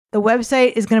The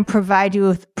website is going to provide you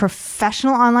with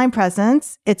professional online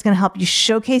presence. It's going to help you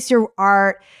showcase your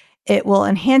art. It will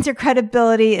enhance your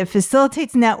credibility. It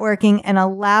facilitates networking and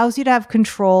allows you to have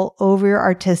control over your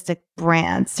artistic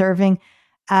brand, serving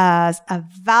as a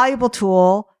valuable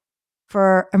tool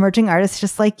for emerging artists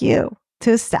just like you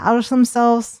to establish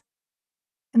themselves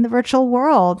in the virtual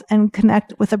world and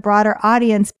connect with a broader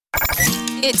audience.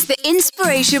 It's the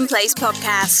Inspiration Place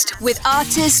podcast with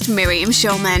artist Miriam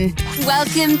Schulman.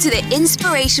 Welcome to the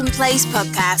Inspiration Place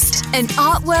podcast, an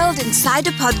art world insider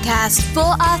podcast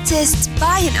for artists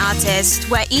by an artist,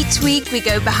 where each week we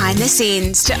go behind the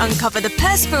scenes to uncover the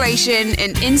perspiration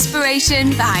and inspiration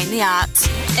behind the art.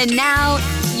 And now,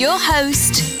 your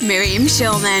host, Miriam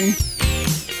Schulman.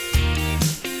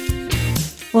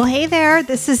 Well, hey there,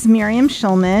 this is Miriam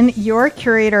Schulman, your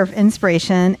curator of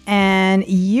inspiration, and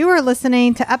you are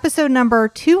listening to episode number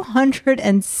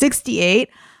 268.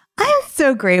 I'm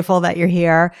so grateful that you're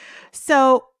here.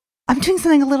 So I'm doing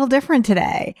something a little different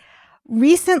today.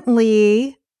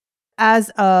 Recently, as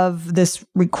of this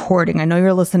recording, I know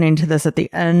you're listening to this at the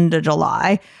end of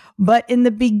July, but in the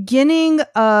beginning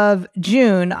of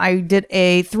June, I did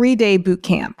a 3-day boot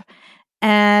camp.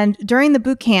 And during the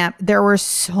boot camp, there were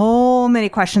so many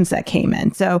questions that came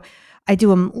in. So I do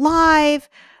them live.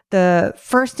 The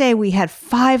first day we had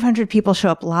 500 people show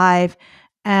up live,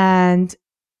 and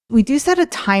we do set a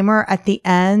timer at the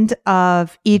end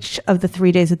of each of the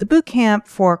 3 days of the boot camp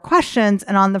for questions.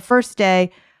 And on the first day,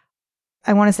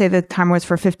 I want to say the timer was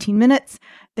for 15 minutes.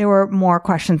 There were more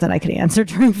questions than I could answer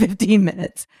during 15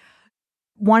 minutes.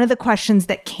 One of the questions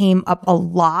that came up a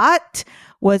lot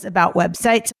was about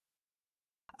websites.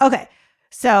 Okay,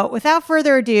 so without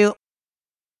further ado,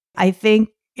 I think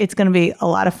it's going to be a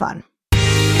lot of fun.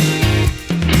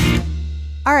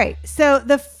 All right, so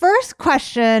the first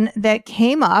question that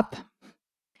came up,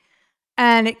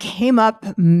 and it came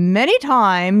up many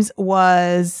times,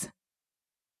 was,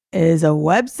 is a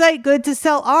website good to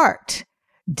sell art?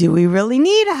 Do we really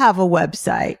need to have a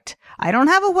website? I don't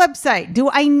have a website. Do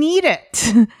I need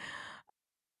it?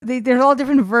 There's all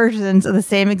different versions of the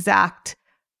same exact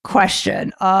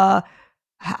question.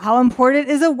 How important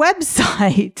is a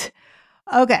website?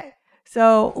 Okay,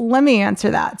 so let me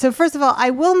answer that. So first of all, I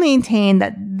will maintain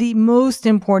that the most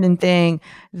important thing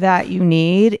that you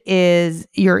need is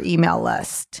your email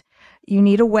list. You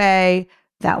need a way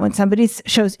that when somebody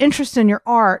shows interest in your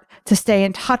art, to stay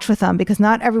in touch with them, because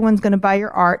not everyone's going to buy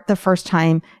your art the first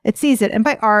time it sees it. And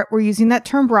by art, we're using that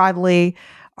term broadly.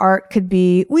 Art could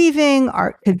be weaving,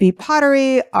 art could be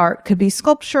pottery, art could be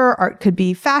sculpture, art could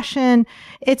be fashion.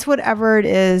 It's whatever it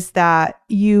is that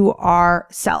you are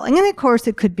selling. And of course,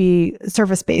 it could be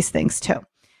service-based things too.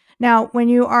 Now, when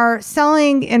you are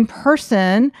selling in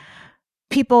person,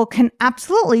 people can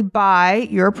absolutely buy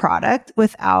your product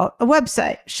without a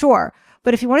website, sure.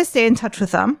 But if you want to stay in touch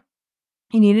with them,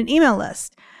 you need an email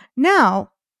list.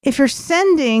 Now, if you're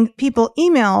sending people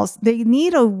emails, they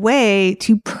need a way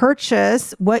to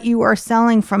purchase what you are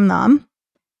selling from them.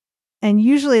 And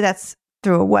usually that's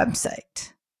through a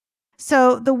website.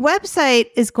 So the website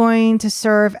is going to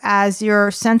serve as your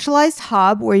centralized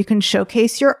hub where you can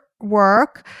showcase your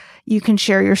work, you can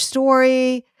share your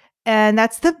story, and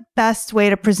that's the best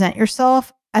way to present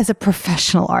yourself as a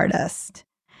professional artist.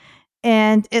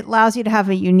 And it allows you to have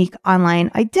a unique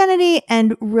online identity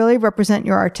and really represent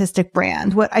your artistic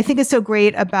brand. What I think is so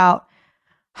great about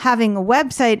having a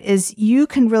website is you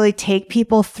can really take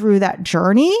people through that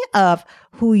journey of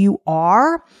who you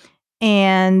are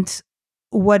and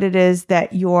what it is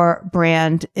that your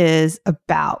brand is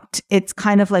about. It's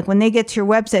kind of like when they get to your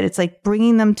website, it's like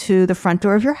bringing them to the front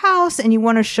door of your house, and you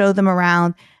want to show them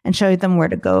around and show them where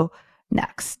to go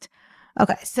next.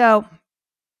 Okay, so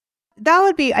that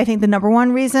would be, I think, the number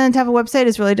one reason to have a website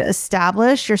is really to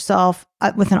establish yourself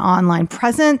with an online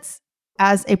presence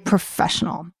as a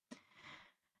professional.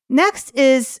 Next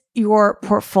is your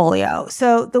portfolio.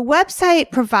 So the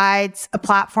website provides a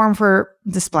platform for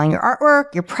displaying your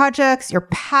artwork, your projects, your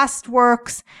past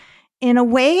works in a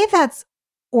way that's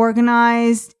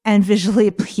organized and visually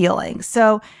appealing.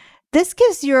 So this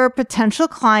gives your potential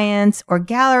clients or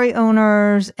gallery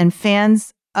owners and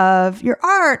fans of your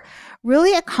art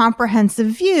really a comprehensive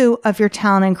view of your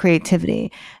talent and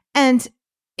creativity. And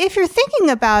if you're thinking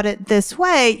about it this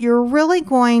way, you're really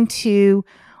going to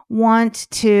want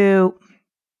to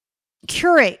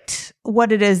curate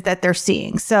what it is that they're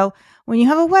seeing. So when you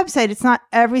have a website, it's not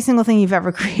every single thing you've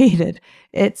ever created.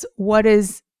 It's what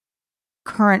is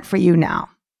current for you now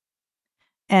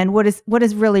and what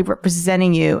is really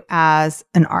representing you as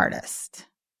an artist.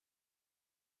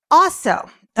 Also,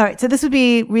 all right, so this would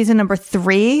be reason number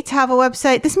 3 to have a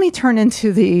website. This may turn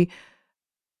into the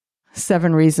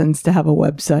 7 Reasons to Have a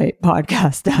Website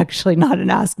podcast, actually, not an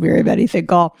Ask Miriam Anything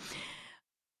call.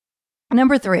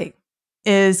 Number 3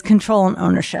 is control and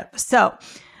ownership. So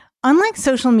unlike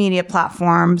social media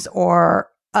platforms or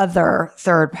other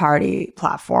third-party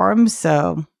platforms,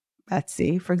 so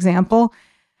Etsy, for example,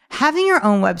 having your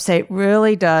own website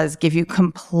really does give you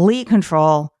complete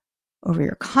control over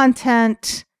your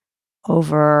content,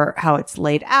 over how it's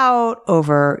laid out,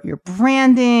 over your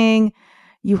branding.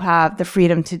 You have the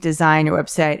freedom to design your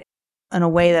website in a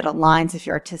way that aligns with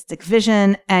your artistic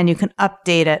vision, and you can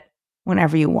update it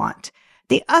whenever you want.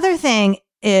 The other thing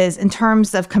is, in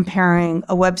terms of comparing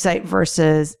a website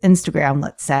versus Instagram,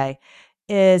 let's say,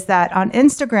 is that on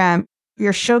Instagram,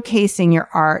 you're showcasing your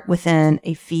art within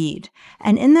a feed.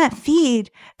 And in that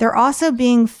feed, they're also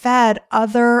being fed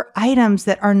other items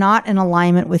that are not in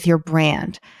alignment with your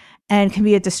brand and can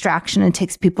be a distraction and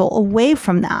takes people away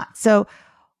from that. So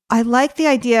I like the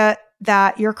idea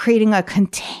that you're creating a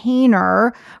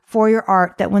container for your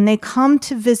art that when they come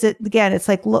to visit, again, it's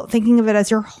like thinking of it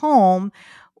as your home.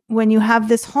 When you have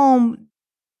this home,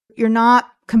 you're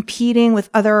not competing with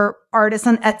other artists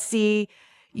on Etsy.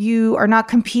 You are not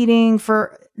competing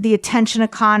for the attention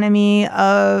economy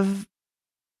of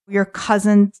your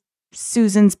cousin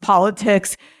Susan's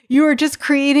politics. You are just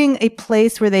creating a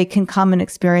place where they can come and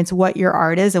experience what your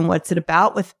art is and what's it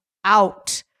about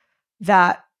without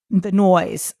the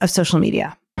noise of social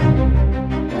media.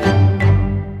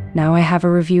 Now I have a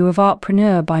review of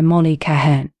Artpreneur by Molly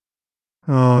Cahen.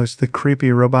 Oh, it's the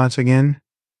creepy robots again?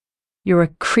 You're a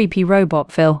creepy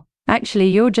robot, Phil. Actually,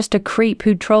 you're just a creep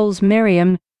who trolls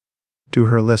Miriam. Do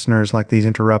her listeners like these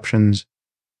interruptions?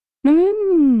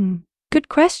 Good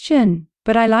question,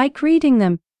 but I like reading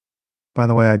them. By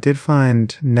the way, I did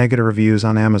find negative reviews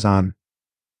on Amazon.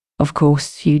 Of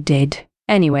course you did.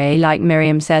 Anyway, like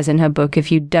Miriam says in her book,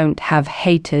 if you don't have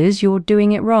haters, you're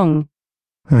doing it wrong.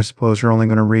 I suppose you're only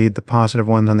going to read the positive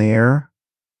ones on the air?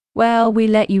 Well, we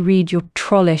let you read your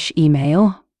trollish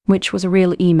email, which was a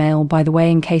real email, by the way,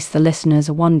 in case the listeners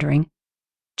are wondering.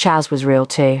 Chaz was real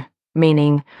too,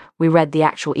 meaning we read the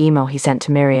actual email he sent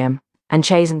to Miriam, and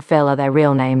Chase and Phil are their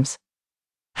real names.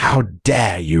 How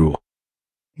dare you?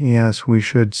 Yes, we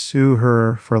should sue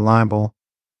her for libel.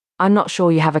 I'm not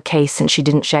sure you have a case since she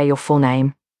didn't share your full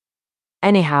name.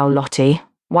 Anyhow, Lottie,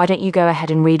 why don't you go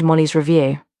ahead and read Molly's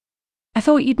review? I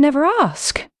thought you'd never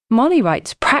ask. Molly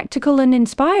writes practical and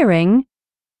inspiring.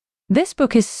 This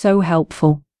book is so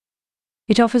helpful.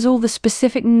 It offers all the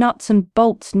specific nuts and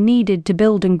bolts needed to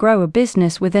build and grow a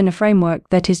business within a framework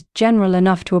that is general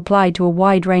enough to apply to a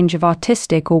wide range of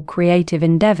artistic or creative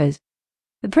endeavors.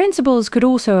 The principles could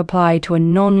also apply to a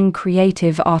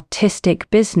non-creative artistic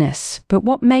business, but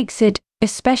what makes it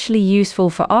especially useful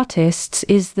for artists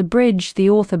is the bridge the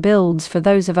author builds for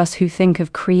those of us who think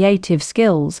of creative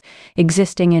skills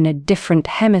existing in a different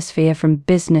hemisphere from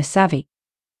business savvy.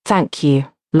 Thank you,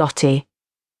 Lottie.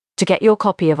 To get your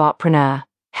copy of Artpreneur,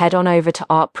 head on over to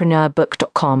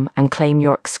artpreneurbook.com and claim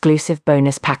your exclusive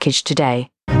bonus package today.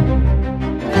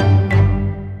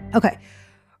 Okay.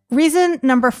 Reason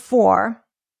number 4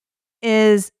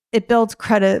 is it builds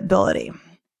credibility.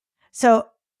 So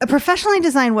a professionally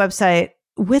designed website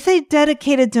with a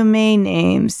dedicated domain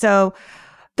name. So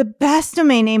the best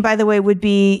domain name, by the way, would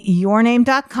be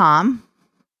yourname.com.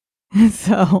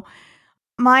 So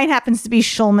mine happens to be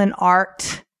Schulman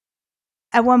Art.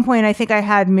 At one point, I think I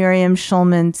had Miriam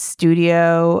Schulman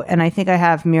Studio, and I think I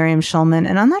have Miriam Schulman,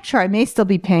 and I'm not sure. I may still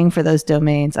be paying for those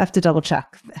domains. I have to double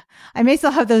check. I may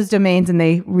still have those domains, and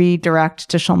they redirect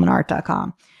to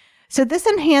schulmanart.com. So this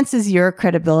enhances your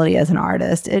credibility as an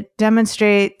artist. It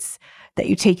demonstrates that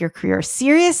you take your career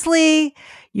seriously,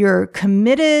 you're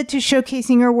committed to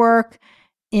showcasing your work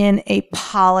in a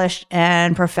polished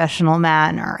and professional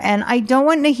manner. And I don't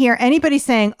want to hear anybody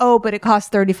saying, oh, but it costs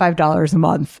 $35 a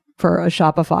month for a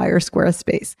Shopify or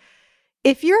Squarespace.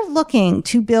 If you're looking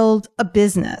to build a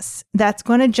business that's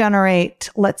going to generate,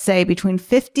 let's say, between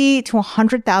 $50,000 to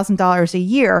 $100,000 a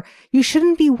year, you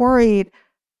shouldn't be worried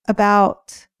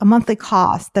about a monthly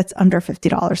cost that's under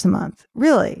 $50 a month.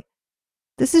 Really,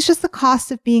 this is just the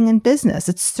cost of being in business.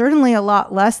 It's certainly a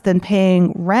lot less than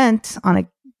paying rent on a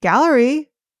gallery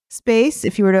space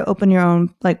if you were to open your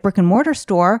own like brick and mortar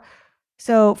store.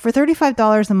 So for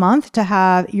 $35 a month to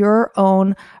have your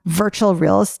own virtual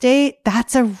real estate,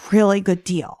 that's a really good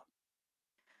deal.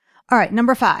 All right,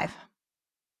 number 5.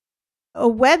 A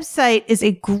website is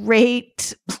a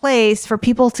great place for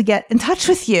people to get in touch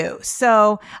with you.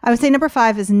 So I would say number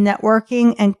 5 is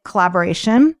networking and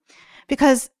collaboration,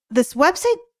 because this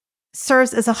website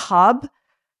serves as a hub,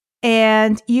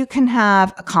 and you can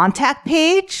have a contact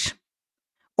page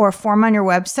or a form on your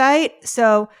website.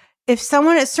 So if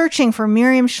someone is searching for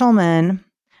Miriam Schulman,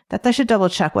 that I should double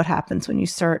check what happens when you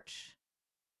search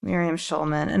Miriam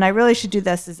Schulman. And I really should do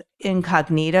this as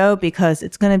incognito because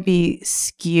it's going to be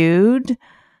skewed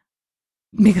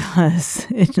because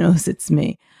it knows it's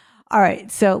me. All right.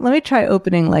 So let me try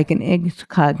opening like an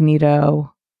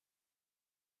incognito.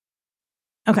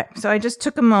 Okay. So I just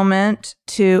took a moment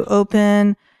to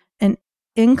open an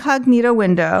incognito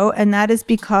window. And that is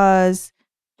because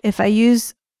if I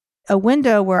use a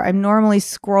window where I'm normally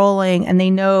scrolling and they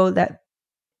know that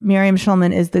Miriam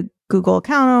Schulman is the Google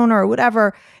account owner or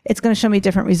whatever, it's going to show me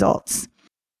different results.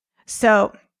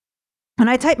 So when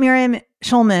I type Miriam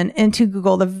Schulman into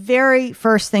Google, the very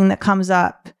first thing that comes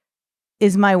up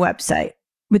is my website,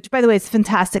 which, by the way, is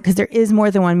fantastic because there is more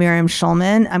than one Miriam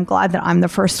Schulman. I'm glad that I'm the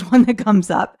first one that comes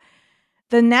up.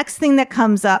 The next thing that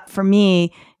comes up for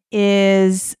me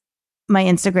is my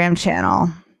Instagram channel.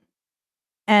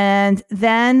 And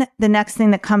then the next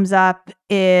thing that comes up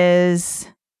is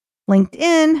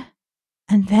LinkedIn.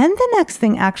 And then the next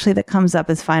thing actually that comes up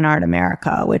is Fine Art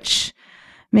America, which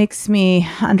makes me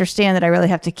understand that I really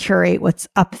have to curate what's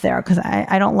up there because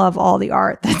I don't love all the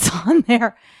art that's on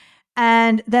there.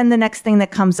 And then the next thing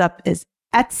that comes up is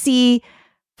Etsy,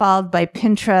 followed by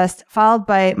Pinterest, followed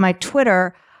by my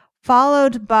Twitter,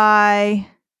 followed by,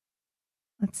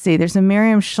 let's see, there's a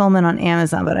Miriam Schulman on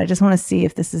Amazon, but I just want to see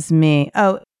if this is me.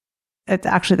 Oh,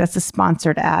 that's a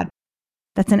sponsored ad.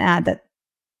 That's an ad that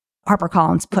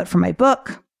HarperCollins put for my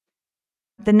book.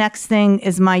 The next thing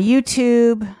is my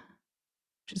YouTube,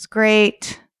 which is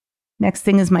great. Next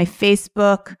thing is my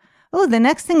Facebook. Oh, the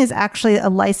next thing is actually a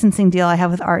licensing deal I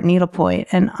have with Art Needlepoint.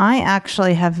 And I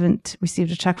actually haven't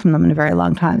received a check from them in a very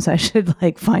long time. So I should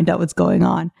find out what's going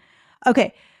on.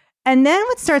 Okay. And then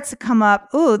what starts to come up,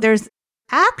 there's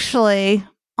actually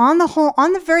on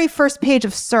the very first page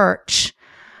of search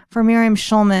for Miriam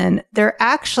Schulman, there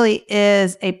actually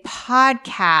is a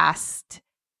podcast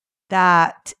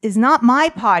that is not my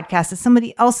podcast, it's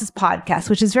somebody else's podcast,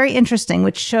 which is very interesting,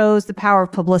 which shows the power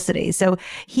of publicity. So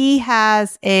he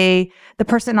has the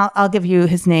person, I'll give you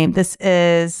his name. This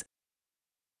is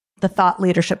the Thought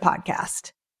Leadership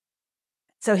Podcast.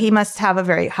 So he must have a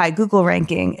very high Google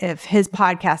ranking if his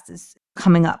podcast is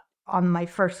coming up on my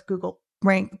first Google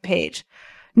rank page.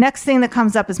 Next thing that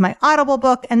comes up is my Audible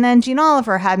book. And then Jean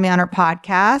Oliver had me on her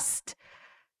podcast.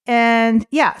 And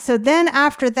yeah, so then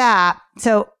after that,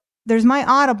 so there's my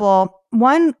Audible.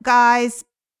 One guy's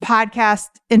podcast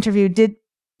interview did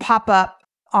pop up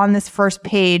on this first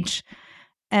page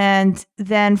and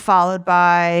then followed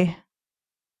by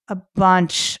a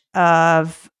bunch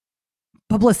of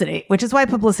publicity, which is why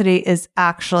publicity is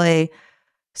actually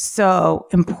so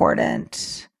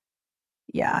important.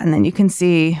 Yeah, and then you can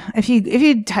see, if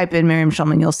you type in Miriam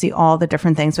Schulman, you'll see all the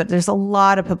different things, but there's a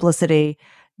lot of publicity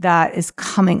that is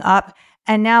coming up.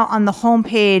 And now on the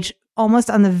homepage, almost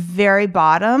on the very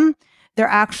bottom, there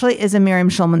actually is a Miriam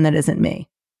Schulman that isn't me.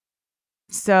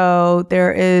 So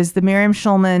there is the Miriam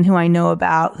Schulman who I know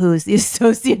about, who is the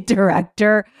associate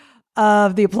director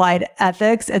of the applied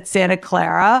ethics at Santa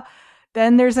Clara.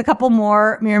 Then there's a couple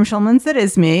more Miriam Schulmans that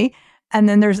is me. And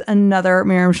then there's another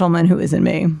Miriam Schulman who isn't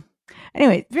me.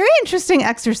 Anyway, very interesting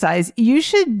exercise. You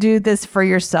should do this for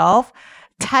yourself.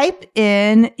 Type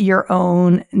in your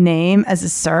own name as a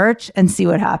search and see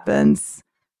what happens.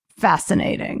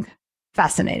 Fascinating.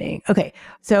 Okay,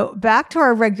 so back to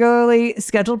our regularly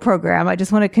scheduled program. I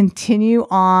just want to continue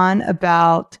on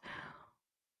about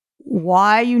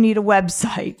why you need a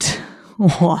website.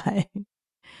 Why?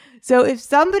 So if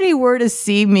somebody were to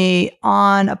see me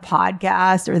on a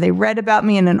podcast or they read about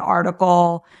me in an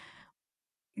article,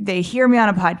 they hear me on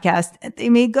a podcast, they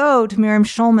may go to Miriam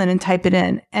Schulman and type it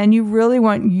in. And you really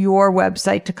want your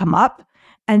website to come up.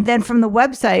 And then from the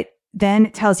website, then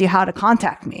it tells you how to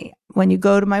contact me. When you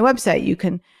go to my website, you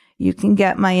can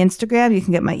get my Instagram, you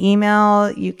can get my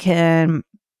email, you can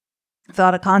fill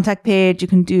out a contact page, you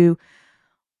can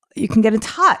get in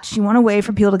touch. You want a way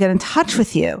for people to get in touch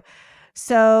with you.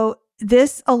 So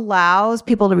this allows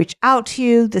people to reach out to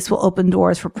you. This will open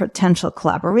doors for potential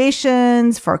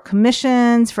collaborations, for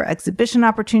commissions, for exhibition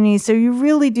opportunities. So you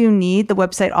really do need the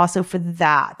website also for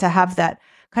that, to have that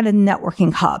kind of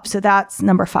networking hub. So that's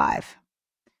number 5.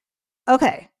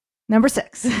 Okay, number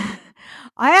 6.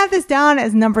 I have this down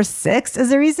as number 6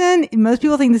 as a reason. Most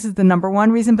people think this is the number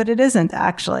 1 reason, but it isn't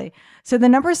actually. So the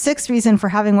number 6 reason for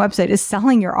having a website is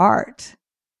selling your art.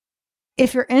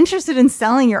 If you're interested in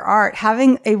selling your art,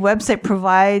 having a website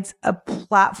provides a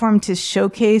platform to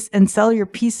showcase and sell your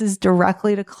pieces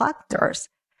directly to collectors.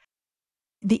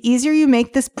 The easier you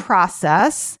make this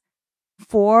process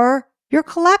for your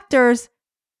collectors,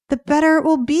 the better it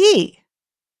will be.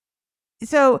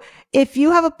 So if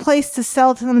you have a place to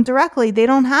sell to them directly, they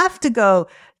don't have to go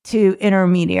to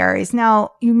intermediaries.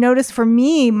 Now, you notice for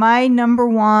me, my number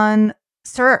one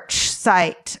search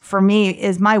site for me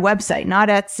is my website, not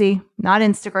Etsy, not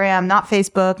Instagram, not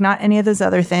Facebook, not any of those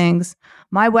other things.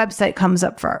 My website comes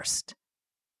up first.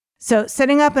 So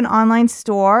setting up an online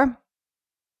store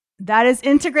that is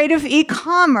integrative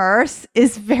e-commerce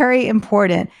is very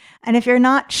important. And if you're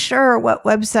not sure what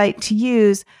website to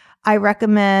use, I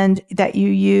recommend that you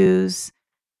use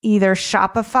either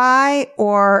Shopify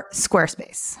or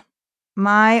Squarespace.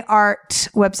 My art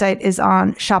website is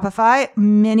on Shopify.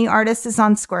 Many artists is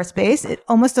on Squarespace. It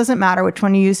almost doesn't matter which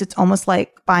one you use. It's almost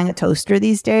like buying a toaster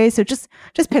these days. So just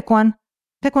pick one.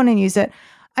 Pick one and use it.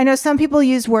 I know some people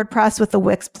use WordPress with the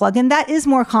Wix plugin. That is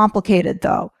more complicated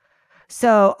though.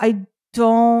 So I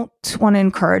don't want to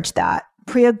encourage that.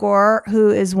 Priya Gore, who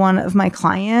is one of my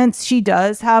clients, she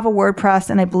does have a WordPress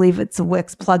and I believe it's a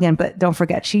Wix plugin, but don't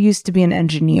forget, she used to be an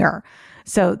engineer.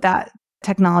 So that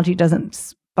technology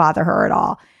doesn't bother her at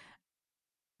all.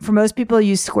 For most people,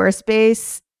 use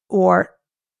Squarespace or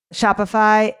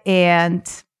Shopify and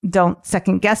don't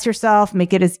second guess yourself.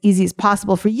 Make it as easy as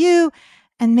possible for you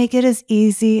and make it as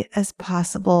easy as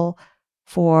possible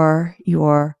for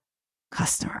your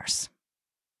customers.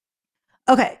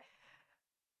 Okay.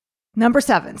 Number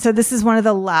 7. So this is one of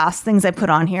the last things I put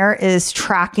on here is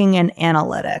tracking and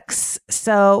analytics.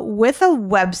 So with a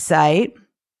website,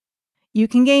 you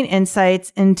can gain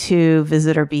insights into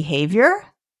visitor behavior.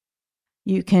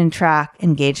 You can track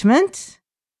engagement.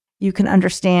 You can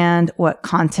understand what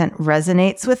content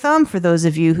resonates with them. For those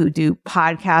of you who do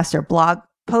podcast or blog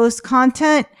post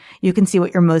content, you can see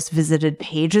what your most visited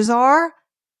pages are.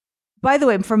 By the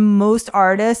way, for most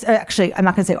artists, actually, I'm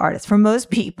not going to say artists, for most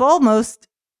people, most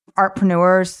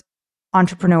artpreneurs,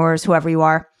 entrepreneurs, whoever you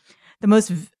are, the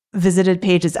most visited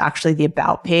page is actually the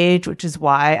About page, which is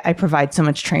why I provide so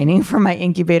much training for my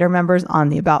incubator members on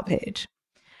the About page.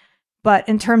 But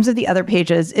in terms of the other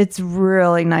pages, it's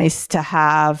really nice to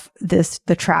have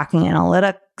the tracking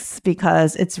analytics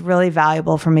because it's really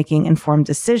valuable for making informed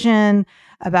decision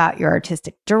about your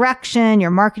artistic direction, your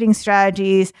marketing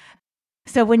strategies.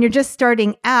 So when you're just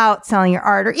starting out selling your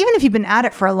art, or even if you've been at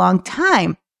it for a long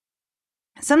time,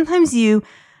 sometimes you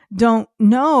don't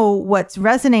know what's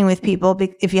resonating with people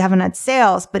if you haven't had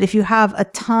sales. But if you have a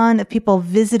ton of people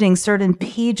visiting certain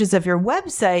pages of your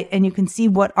website and you can see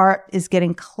what art is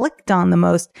getting clicked on the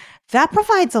most, that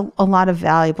provides a lot of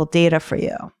valuable data for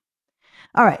you.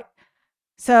 All right.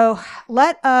 So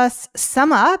let us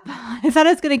sum up. I thought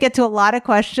I was going to get to a lot of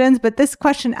questions, but this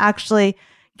question actually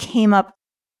came up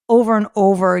over and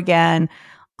over again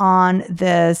on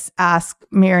this Ask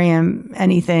Miriam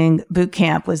Anything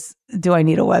bootcamp was, do I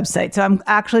need a website? So I'm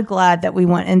actually glad that we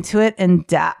went into it in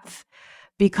depth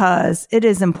because it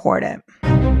is important.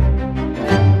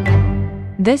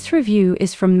 This review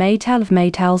is from Maytal of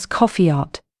Maytal's Coffee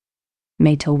Art.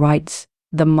 Maytal writes,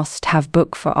 the must-have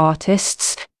book for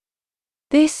artists.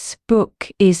 This book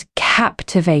is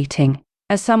captivating.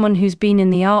 As someone who's been in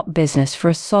the art business for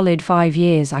a solid 5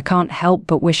 years, I can't help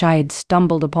but wish I had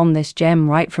stumbled upon this gem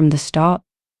right from the start.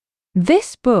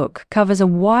 This book covers a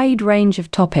wide range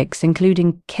of topics,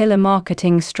 including killer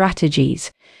marketing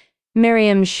strategies.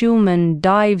 Miriam Schulman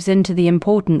dives into the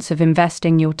importance of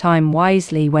investing your time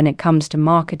wisely when it comes to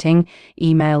marketing,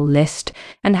 email list,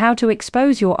 and how to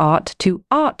expose your art to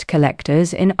art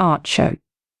collectors in art show.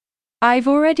 I've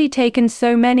already taken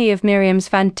so many of Miriam's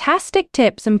fantastic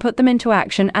tips and put them into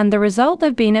action, and the result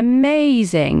have been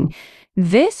amazing.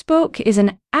 This book is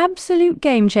an absolute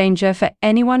game changer for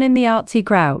anyone in the artsy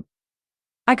crowd.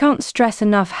 I can't stress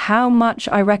enough how much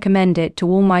I recommend it to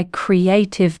all my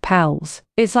creative pals.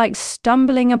 It's like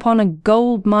stumbling upon a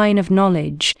gold mine of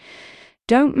knowledge.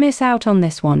 Don't miss out on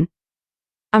this one.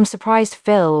 I'm surprised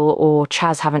Phil or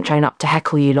Chaz haven't shown up to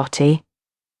heckle you, Lottie.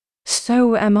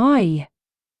 So am I.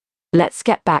 Let's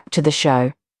get back to the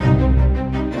show.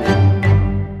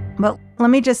 Well, let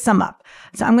me just sum up.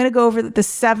 So I'm going to go over the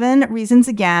 7 reasons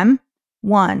again.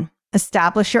 1,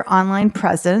 establish your online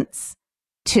presence.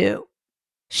 2,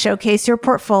 showcase your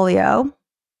portfolio.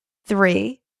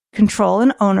 3, control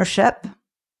and ownership.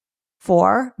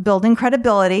 4, building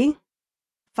credibility.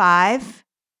 5,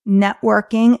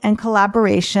 networking and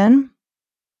collaboration.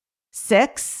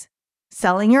 6,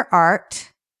 selling your art.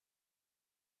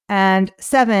 And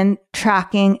 7,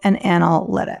 tracking and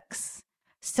analytics.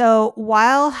 So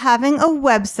while having a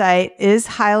website is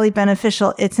highly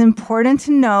beneficial, it's important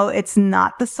to know it's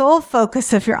not the sole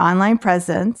focus of your online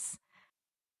presence.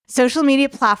 Social media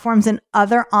platforms and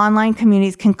other online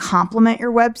communities can complement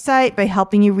your website by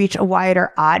helping you reach a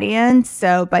wider audience.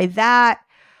 So by that,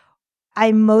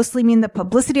 I mostly mean the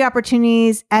publicity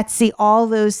opportunities, Etsy, all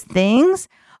those things,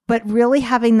 but really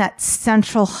having that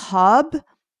central hub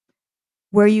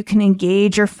where you can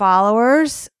engage your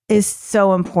followers is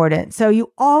so important. So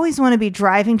you always want to be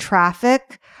driving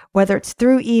traffic, whether it's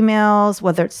through emails,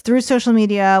 whether it's through social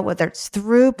media, whether it's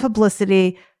through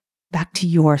publicity, back to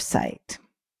your site.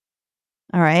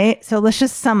 All right. So let's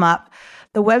just sum up.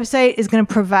 The website is going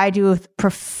to provide you with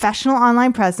professional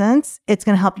online presence. It's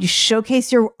going to help you showcase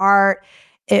your art.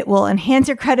 It will enhance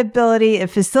your credibility. It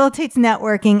facilitates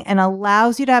networking and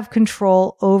allows you to have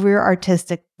control over your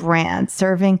artistic brand,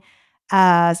 serving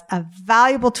as a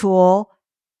valuable tool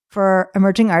for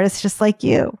emerging artists just like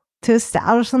you to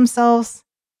establish themselves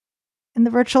in the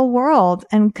virtual world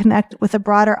and connect with a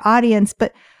broader audience.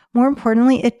 But more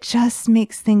importantly, it just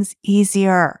makes things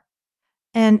easier.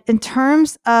 And in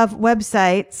terms of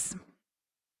websites,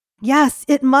 yes,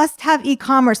 it must have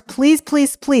e-commerce. Please,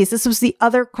 please, please. This was the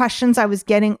other questions I was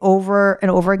getting over and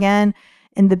over again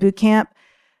in the bootcamp.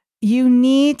 You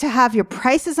need to have your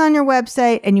prices on your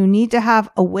website and you need to have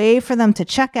a way for them to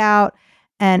check out.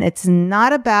 And it's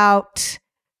not about,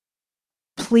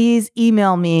 please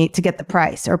email me to get the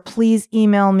price or please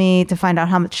email me to find out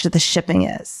how much the shipping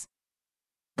is.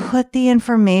 Put the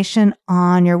information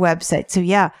on your website. So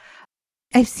yeah,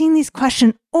 I've seen these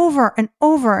questions over and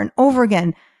over and over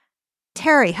again.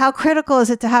 Terry, how critical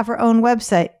is it to have our own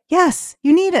website? Yes,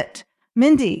 you need it.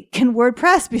 Mindy, can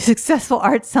WordPress be a successful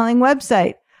art selling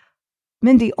website?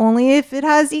 Mindy, only if it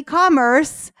has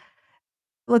e-commerce.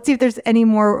 Let's see if there's any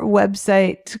more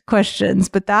website questions.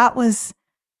 But that was,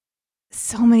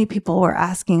 so many people were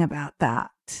asking about that.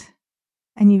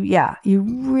 And you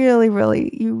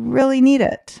really need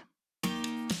it.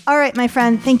 All right, my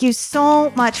friend, thank you so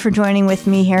much for joining with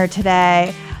me here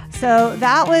today. So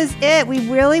that was it. We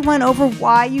really went over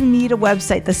why you need a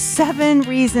website, the 7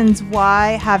 reasons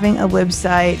why having a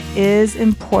website is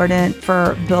important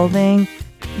for building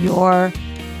your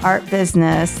art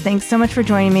business. Thanks so much for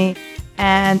joining me.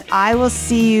 And I will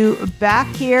see you back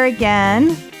here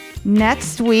again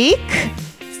next week.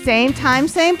 Same time,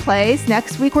 same place.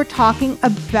 Next week, we're talking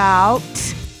about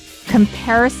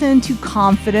comparison to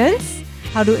confidence,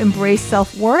 how to embrace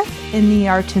self-worth in the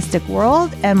artistic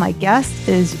world. And my guest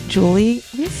is Julie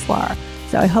Riesler.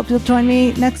 So I hope you'll join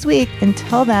me next week.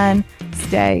 Until then,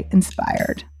 stay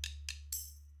inspired.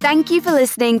 Thank you for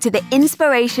listening to the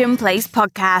Inspiration Place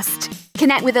podcast.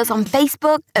 Connect with us on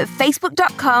Facebook at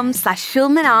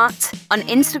facebook.com/SchulmanArt, on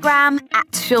Instagram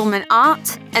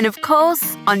 @SchulmanArt, and of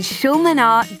course on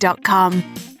schulmanart.com.